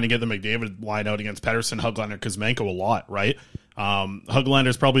them trying to get the McDavid line out against Pettersson, Höglander, Kuzmenko a lot, right? Höglander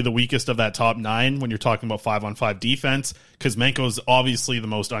is probably the weakest of that top 9 when you're talking about 5-on-5 defense. Kuzmenko is obviously the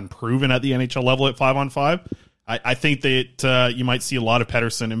most unproven at the NHL level at 5-on-5. I think that you might see a lot of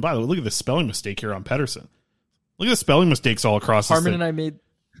Pettersson. And by the way, look at the spelling mistake here on Pettersson. Look at the spelling mistakes all across Harmon and I made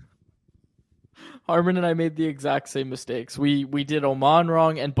the exact same mistakes. We did Oman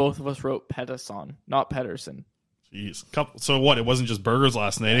wrong, and both of us wrote Pettersson, not Pettersson. Jeez. So what? It wasn't just burgers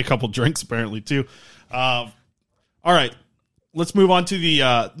last night. A couple drinks apparently too. All right. Let's move on to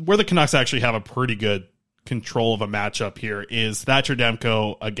the where the Canucks actually have a pretty good control of a matchup here is Thatcher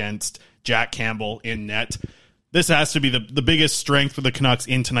Demko against Jack Campbell in net. This has to be the biggest strength for the Canucks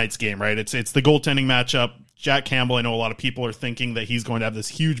in tonight's game, right? It's the goaltending matchup. Jack Campbell, I know a lot of people are thinking that he's going to have this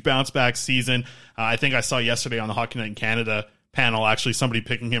huge bounce back season. I think I saw yesterday on the Hockey Night in Canada panel actually somebody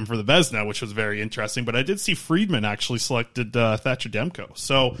picking him for the Vezina, which was very interesting. But I did see Friedman actually selected Thatcher Demko.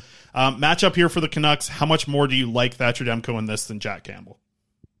 So matchup here for the Canucks. How much more do you like Thatcher Demko in this than Jack Campbell?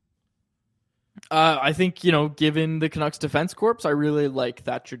 I think, given the Canucks defense corps, I really like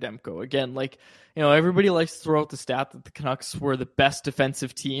Thatcher Demko. Again, everybody likes to throw out the stat that the Canucks were the best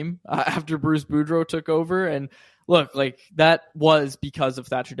defensive team after Bruce Boudreau took over. And look, that was because of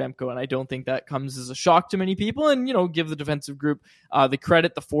Thatcher Demko, and I don't think that comes as a shock to many people. And, give the defensive group the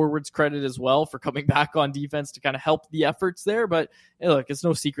credit, the forwards credit as well for coming back on defense to kind of help the efforts there. But look, it's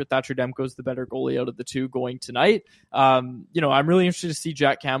no secret Thatcher Demko is the better goalie out of the two going tonight. I'm really interested to see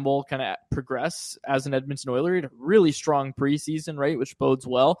Jack Campbell kind of progress as an Edmonton Oiler. He had a really strong preseason, right, which bodes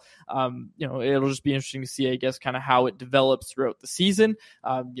well. It'll just be interesting to see, I guess, kind of how it develops throughout the season.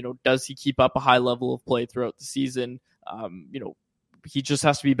 Does he keep up a high level of play throughout the season? He just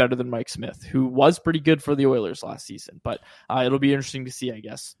has to be better than Mike Smith, who was pretty good for the Oilers last season. But it'll be interesting to see, I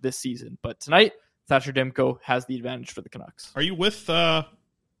guess, this season. But tonight, Thatcher Demko has the advantage for the Canucks. Are you with, I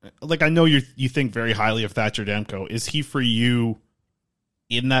know you think very highly of Thatcher Demko. Is he for you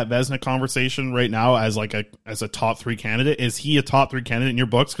in that Vezina conversation right now as a top 3 candidate? Is he a top 3 candidate in your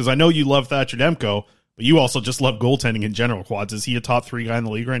books? Because I know you love Thatcher Demko, but you also just love goaltending in general, Quads. Is he a top 3 guy in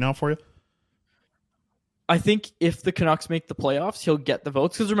the league right now for you? I think if the Canucks make the playoffs, he'll get the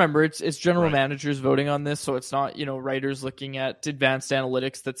votes. Because remember, it's general managers voting on this, so it's not, writers looking at advanced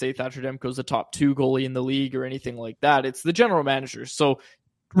analytics that say Thatcher Demko's a top 2 goalie in the league or anything like that. It's the general managers. So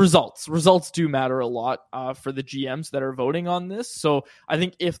results do matter a lot for the GMs that are voting on this. So I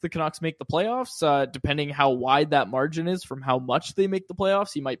think if the Canucks make the playoffs, depending how wide that margin is from how much they make the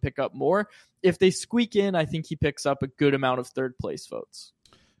playoffs, he might pick up more. If they squeak in, I think he picks up a good amount of third place votes.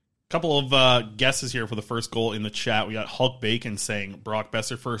 Couple of guesses here for the first goal in the chat. We got Hulk Bacon saying Brock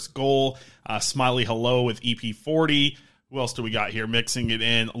Besser first goal. Smiley hello with EP40. Who else do we got here mixing it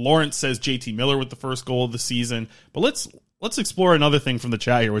in? Lawrence says JT Miller with the first goal of the season. But let's explore another thing from the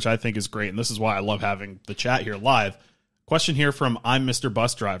chat here, which I think is great, and this is why I love having the chat here live. Question here from I'm Mr.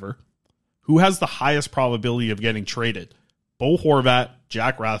 Bus Driver. Who has the highest probability of getting traded? Bo Horvat,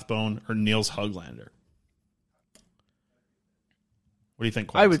 Jack Rathbone, or Niels Höglander? What do you think,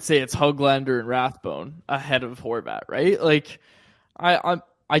 Quads? I would say it's Höglander and Rathbone ahead of Horvat, right?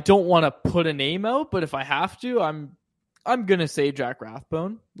 I don't want to put a name out, but if I have to, I'm gonna say Jack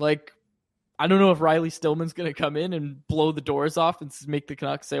Rathbone. I don't know if Riley Stillman's gonna come in and blow the doors off and make the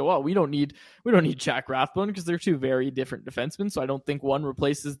Canucks say, "Well, we don't need Jack Rathbone," because they're two very different defensemen. So I don't think one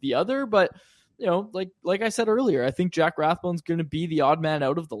replaces the other. But like I said earlier, I think Jack Rathbone's gonna be the odd man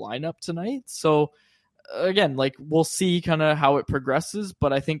out of the lineup tonight. So again, we'll see kind of how it progresses,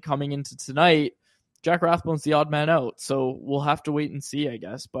 but I think coming into tonight, Jack Rathbone's the odd man out, so we'll have to wait and see, I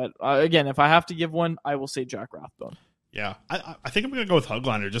guess. But again, if I have to give one, I will say Jack Rathbone. Yeah, I think I'm going to go with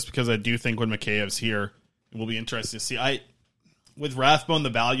Höglander just because I do think when Mikheyev's here, it will be interesting to see. With Rathbone, the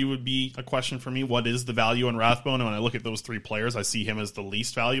value would be a question for me. What is the value on Rathbone? And when I look at those 3 players, I see him as the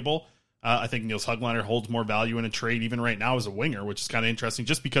least valuable. I think Niels Höglander holds more value in a trade even right now as a winger, which is kind of interesting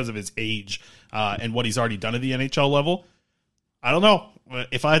just because of his age and what he's already done at the NHL level. I don't know.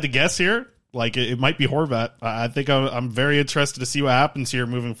 If I had to guess here, like it might be Horvat. I think I'm very interested to see what happens here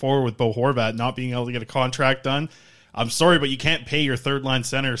moving forward with Bo Horvat not being able to get a contract done. I'm sorry, but you can't pay your third line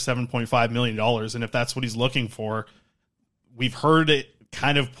center $7.5 million. And if that's what he's looking for, we've heard it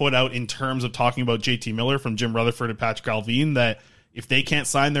kind of put out in terms of talking about JT Miller from Jim Rutherford and Patrick Alvin that if they can't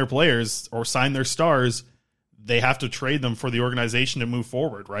sign their players or sign their stars, they have to trade them for the organization to move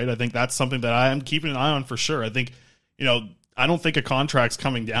forward, right? I think that's something that I am keeping an eye on for sure. I think, I don't think a contract's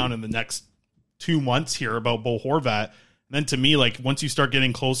coming down in the next 2 months here about Bo Horvat. And then to me, like once you start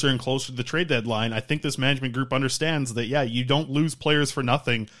getting closer and closer to the trade deadline, I think this management group understands that, you don't lose players for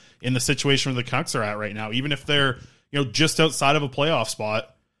nothing in the situation where the Canucks are at right now. Even if they're, just outside of a playoff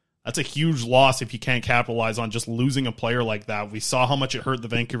spot, that's a huge loss if you can't capitalize on just losing a player like that. We saw how much it hurt the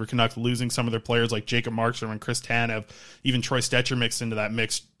Vancouver Canucks losing some of their players like Jacob Markstrom and Chris Tanev, even Troy Stecher mixed into that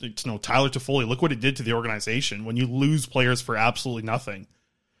mix. Tyler Toffoli, look what it did to the organization when you lose players for absolutely nothing.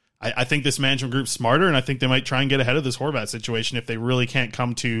 I think this management group's smarter, and I think they might try and get ahead of this Horvat situation if they really can't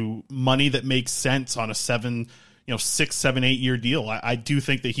come to money that makes sense on a 6, 7, 8 year deal. I do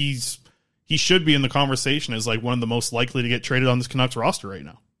think that he should be in the conversation as like one of the most likely to get traded on this Canucks roster right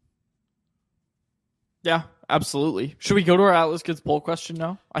now. Yeah, absolutely. Should we go to our Atlas Goods poll question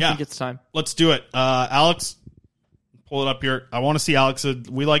now? I think it's time. Let's do it. Alex, pull it up here. I want to see Alex. I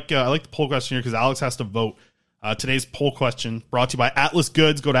like the poll question here because Alex has to vote. Today's poll question brought to you by Atlas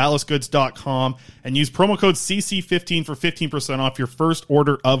Goods. Go to atlasgoods.com and use promo code CC15 for 15% off your first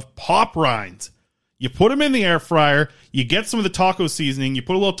order of pop rinds. You put them in the air fryer, you get some of the taco seasoning, you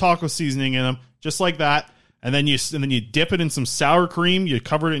put a little taco seasoning in them, just like that, and then you dip it in some sour cream, you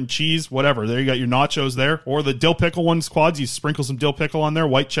cover it in cheese, whatever. There you got your nachos there. Or the dill pickle ones, quads, you sprinkle some dill pickle on there,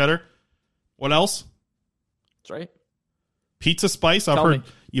 white cheddar. What else? That's right. Pizza spice. I've heard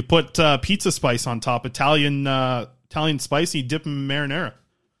you put pizza spice on top. Italian spicy, dip in marinara.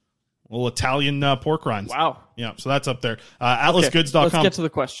 A little Italian pork rinds. Wow. Yeah, so that's up there. AtlasGoods.com. Let's get to the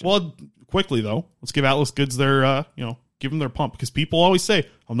question. Well, quickly, though, let's give Atlas Goods their, give them their pump. Because people always say,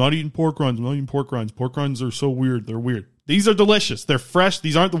 I'm not eating pork rinds. I'm not eating pork rinds. Pork rinds are so weird. They're weird. These are delicious. They're fresh.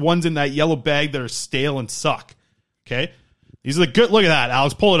 These aren't the ones in that yellow bag that are stale and suck. Okay? These are the good. Look at that,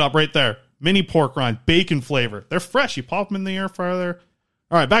 Alex. Pull it up right there. Mini pork rind, bacon flavor. They're fresh. You pop them in the air fryer there.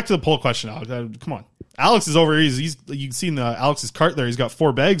 All right, back to the poll question, Alex. Come on. Alex is over. You can see in Alex's cart there. He's got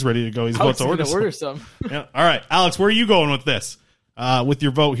 4 bags ready to go. He's about to order some. Yeah. All right, Alex, where are you going with this? With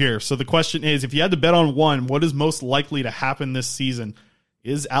your vote here. So the question is, if you had to bet on one, what is most likely to happen this season?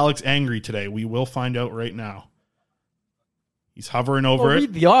 Is Alex angry today? We will find out right now. He's hovering over it.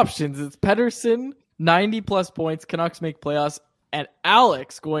 Read the options. It's Pettersson, 90-plus points. Canucks make playoffs. And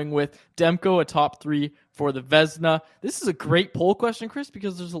Alex going with Demko, a top 3 for the Vezina. This is a great poll question, Chris,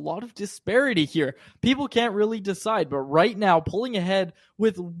 because there's a lot of disparity here. People can't really decide, but right now, pulling ahead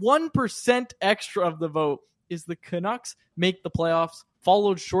with 1% extra of the vote is the Canucks make the playoffs,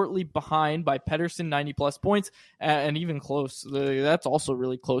 followed shortly behind by Pettersson, 90-plus points, and even close. That's also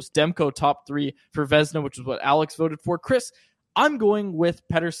really close. Demko, top 3 for Vezina, which is what Alex voted for. Chris, I'm going with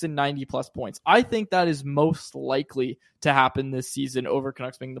Pettersson 90-plus points. I think that is most likely to happen this season over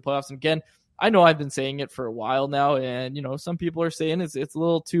Canucks making the playoffs. And again, I know I've been saying it for a while now, and some people are saying it's a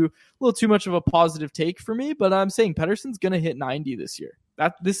little too much of a positive take for me, but I'm saying Pettersson's going to hit 90 this year.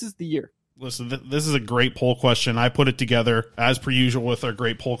 This is the year. Listen, this is a great poll question. I put it together, as per usual, with our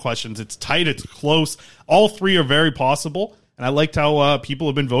great poll questions. It's tight. It's close. All 3 are very possible, and I liked how people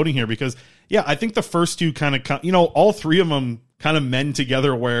have been voting here because, yeah, I think the first 2 kind of, all 3 of them kind of mend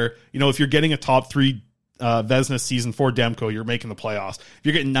together where, if you're getting a top 3 Vezina season for Demko, you're making the playoffs. If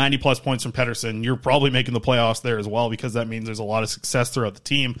you're getting 90-plus points from Pettersson, you're probably making the playoffs there as well because that means there's a lot of success throughout the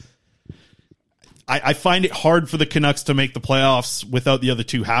team. I find it hard for the Canucks to make the playoffs without the other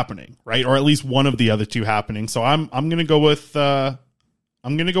 2 happening, right? Or at least one of the other 2 happening. So I'm going to go with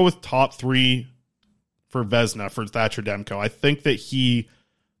top 3 for Vezina for Thatcher Demko. I think that he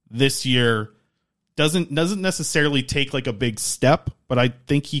this year doesn't necessarily take like a big step, but I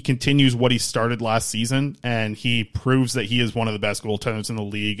think he continues what he started last season, and he proves that he is one of the best goaltenders in the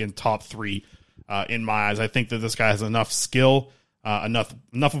league and top 3 in my eyes. I think that this guy has enough skill, enough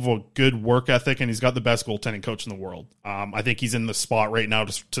of a good work ethic, and he's got the best goaltending coach in the world. I think he's in the spot right now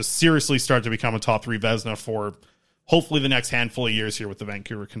to seriously start to become a top 3 Vezina for hopefully the next handful of years here with the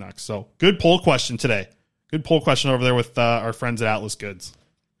Vancouver Canucks. So good poll question today. Good poll question over there with our friends at Atlas Goods.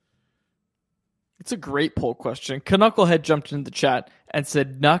 It's a great poll question. Knucklehead jumped into the chat and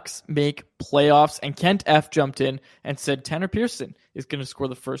said Nucks make playoffs, and Kent F jumped in and said Tanner Pearson is going to score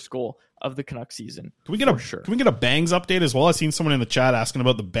the first goal of the Canucks season. Can we get a Bangs update as well? I seen someone in the chat asking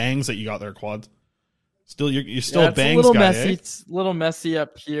about the Bangs that you got there, Quads. You're still a Bangs it's a little guy, messy. eh? It's a little messy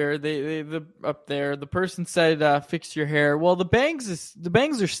up here. Up there. The person said, "Fix your hair." Well, the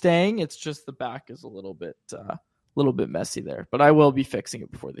bangs are staying. It's just the back is a little bit messy there. But I will be fixing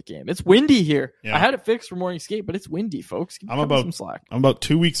it before the game. It's windy here. Yeah. I had it fixed for morning skate, but it's windy, folks. I'm about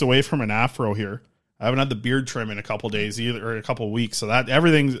 2 weeks away from an afro here. I haven't had the beard trim in a couple days either, or a couple of weeks. So that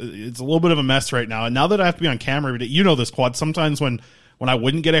it's a little bit of a mess right now. And now that I have to be on camera every day, you know this, Quad. Sometimes when I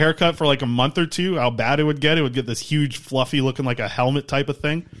wouldn't get a haircut for like a month or two, how bad it would get this huge, fluffy looking like a helmet type of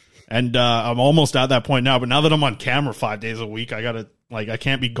thing. And I'm almost at that point now. But now that I'm on camera 5 days a week, I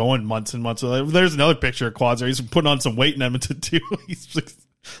can't be going months and months. There's another picture of Quads there. He's putting on some weight in Edmonton too. He's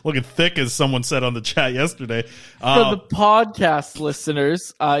looking thick, as someone said on the chat yesterday. For the podcast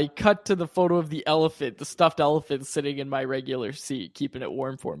listeners, I cut to the photo of the stuffed elephant sitting in my regular seat, keeping it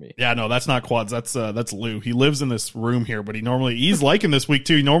warm for me. Yeah, no, that's not Quads. That's Lou. He lives in this room here, but he's liking this week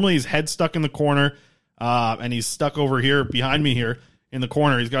too. Normally his head's stuck in the corner, and he's stuck over here behind me here in the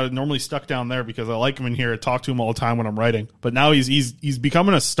corner. He's got it normally stuck down there because I like him in here. I talk to him all the time when I'm writing. But now he's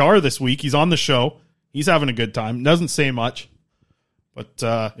becoming a star this week. He's on the show. He's having a good time. Doesn't say much.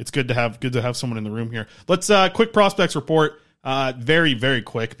 But it's good to have someone in the room here. Let's quick prospects report. Very, very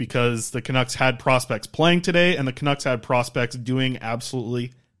quick, because the Canucks had prospects playing today, and the Canucks had prospects doing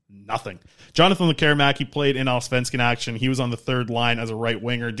absolutely nothing. Jonathan Lekarmak, he played in Allsvenskan action. He was on the third line as a right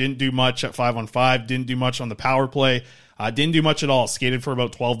winger. Didn't do much at 5-on-5. Didn't do much on the power play. Didn't do much at all. Skated for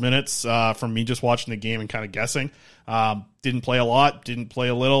about 12 minutes from me just watching the game and kind of guessing. Didn't play a lot. Didn't play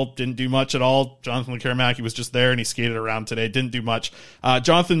a little. Didn't do much at all. Jonathan Lekarmak, he was just there and he skated around today. Didn't do much.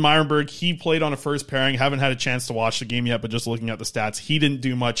 Jonathan Meyerberg, he played on a first pairing. Haven't had a chance to watch the game yet, but just looking at the stats, he didn't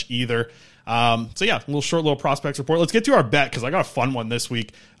do much either. So yeah, a little prospects report. Let's get to our bet, because I got a fun one this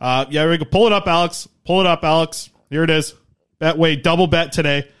week. Yeah, we can pull it up, Alex. Pull it up, Alex. Here it is. Double bet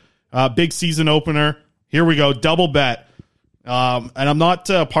today. Big season opener. Here we go. Double bet. And I'm not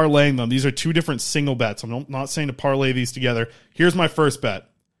parlaying them. These are two different single bets. I'm not saying to parlay these together. Here's my first bet.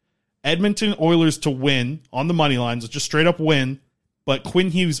 Edmonton Oilers to win on the money lines. Just straight up win. But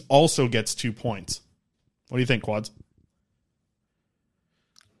Quinn Hughes also gets 2 points. What do you think, Quads?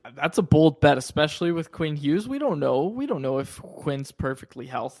 That's a bold bet, especially with Quinn Hughes. We don't know if Quinn's perfectly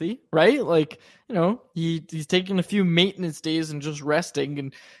healthy, right? Like, he's taking a few maintenance days and just resting.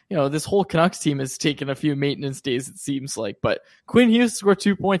 And, this whole Canucks team has taken a few maintenance days, it seems like. But Quinn Hughes scored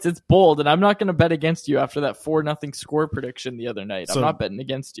 2 points. It's bold. And I'm not going to bet against you after that 4-0 score prediction the other night. I'm not betting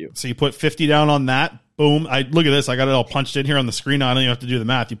against you. So you put 50 down on that. Boom. Look at this. I got it all punched in here on the screen. I don't even have to do the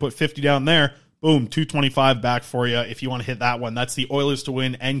math. You put 50 down there. Boom, 225 back for you if you want to hit that one. That's the Oilers to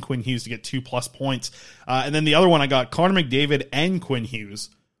win and Quinn Hughes to get 2+ points. And then the other one I got, Connor McDavid and Quinn Hughes,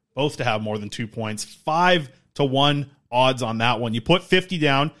 both to have more than 2 points. 5-1 odds on that one. You put 50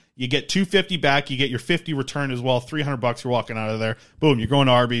 down, you get 250 back, you get your 50 return as well. $300 you're walking out of there. Boom, you're going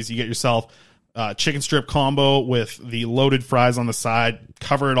to Arby's, you get yourself chicken strip combo with the loaded fries on the side.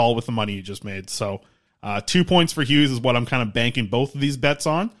 Cover it all with the money you just made. So 2 points for Hughes is what I'm kind of banking both of these bets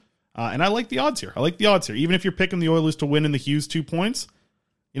on. And I like the odds here. Even if you're picking the Oilers to win in the Hughes 2 points,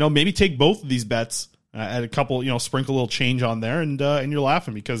 maybe take both of these bets at a couple, sprinkle a little change on there, and you're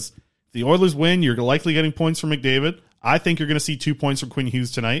laughing, because if the Oilers win, you're likely getting points from McDavid. I think you're going to see 2 points from Quinn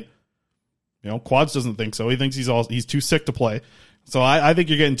Hughes tonight. Quads doesn't think so. He thinks he's too sick to play. So I think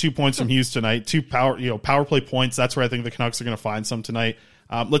you're getting 2 points from Hughes tonight. 2 power play points. That's where I think the Canucks are going to find some tonight.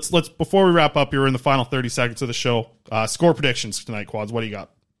 Let's before we wrap up here in the final 30 seconds of the show, score predictions tonight, Quads. What do you got?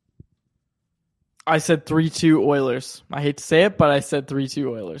 I said 3-2 Oilers. I hate to say it, but I said 3-2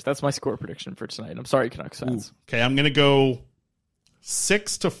 Oilers. That's my score prediction for tonight. I'm sorry, Canucks fans. Okay, I'm going to go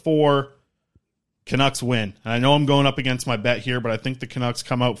 6-4 Canucks win. And I know I'm going up against my bet here, but I think the Canucks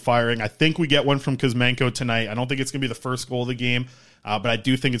come out firing. I think we get one from Kuzmenko tonight. I don't think it's going to be the first goal of the game, but I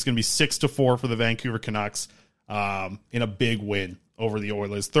do think it's going to be 6-4 for the Vancouver Canucks in a big win over the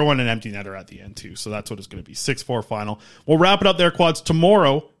Oilers. Throw in an empty netter at the end, too. So that's what it's going to be. 6-4 final. We'll wrap it up there, Quads.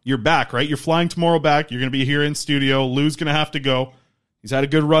 Tomorrow, you're back, right? You're flying tomorrow back. You're going to be here in studio. Lou's going to have to go. He's had a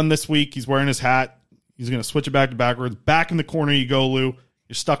good run this week. He's wearing his hat. He's going to switch it back to backwards. Back in the corner you go, Lou.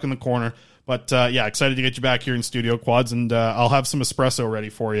 You're stuck in the corner. But, yeah, excited to get you back here in studio, Quads. And I'll have some espresso ready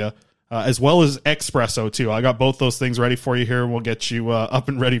for you, as well as espresso, too. I got both those things ready for you here, and we'll get you up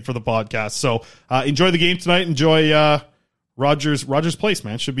and ready for the podcast. So enjoy the game tonight. Enjoy Rogers Place,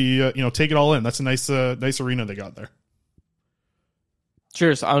 man. Should be, take it all in. That's a nice arena they got there.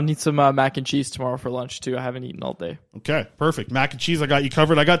 Cheers. I'll need some mac and cheese tomorrow for lunch, too. I haven't eaten all day. Okay, perfect. Mac and cheese, I got you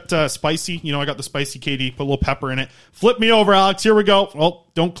covered. I got spicy. I got the spicy KD. Put a little pepper in it. Flip me over, Alex. Here we go. Well,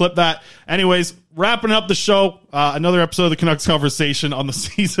 don't clip that. Anyways, wrapping up the show. Another episode of the Canucks Conversation on the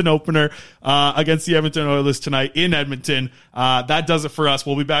season opener against the Edmonton Oilers tonight in Edmonton. That does it for us.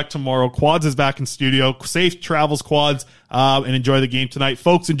 We'll be back tomorrow. Quads is back in studio. Safe travels, Quads, and enjoy the game tonight.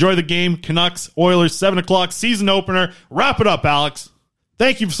 Folks, enjoy the game. Canucks, Oilers, 7 o'clock, season opener. Wrap it up, Alex.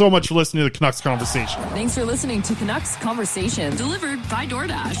 Thank you so much for listening to the Canucks Conversation. Thanks for listening to Canucks Conversation, delivered by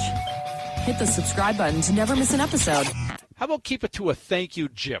DoorDash. Hit the subscribe button to never miss an episode. How about keep it to a thank you,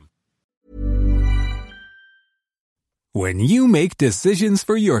 Jim? When you make decisions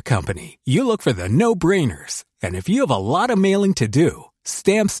for your company, you look for the no-brainers. And if you have a lot of mailing to do,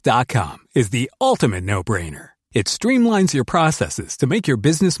 Stamps.com is the ultimate no-brainer. It streamlines your processes to make your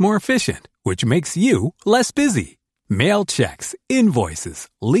business more efficient, which makes you less busy. Mail checks, invoices,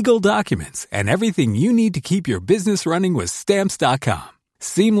 legal documents, and everything you need to keep your business running with Stamps.com.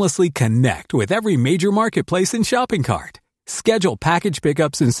 Seamlessly connect with every major marketplace and shopping cart. Schedule package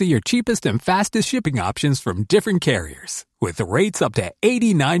pickups and see your cheapest and fastest shipping options from different carriers. With rates up to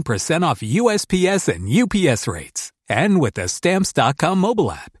 89% off USPS and UPS rates. And with the Stamps.com mobile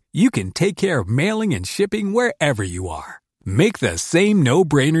app, you can take care of mailing and shipping wherever you are. Make the same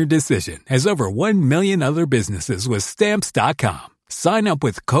no-brainer decision as over 1 million other businesses with Stamps.com. Sign up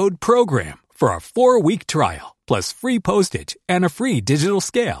with code PROGRAM for a 4-week trial, plus free postage and a free digital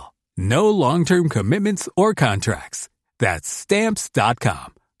scale. No long-term commitments or contracts. That's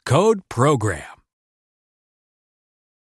Stamps.com. Code PROGRAM.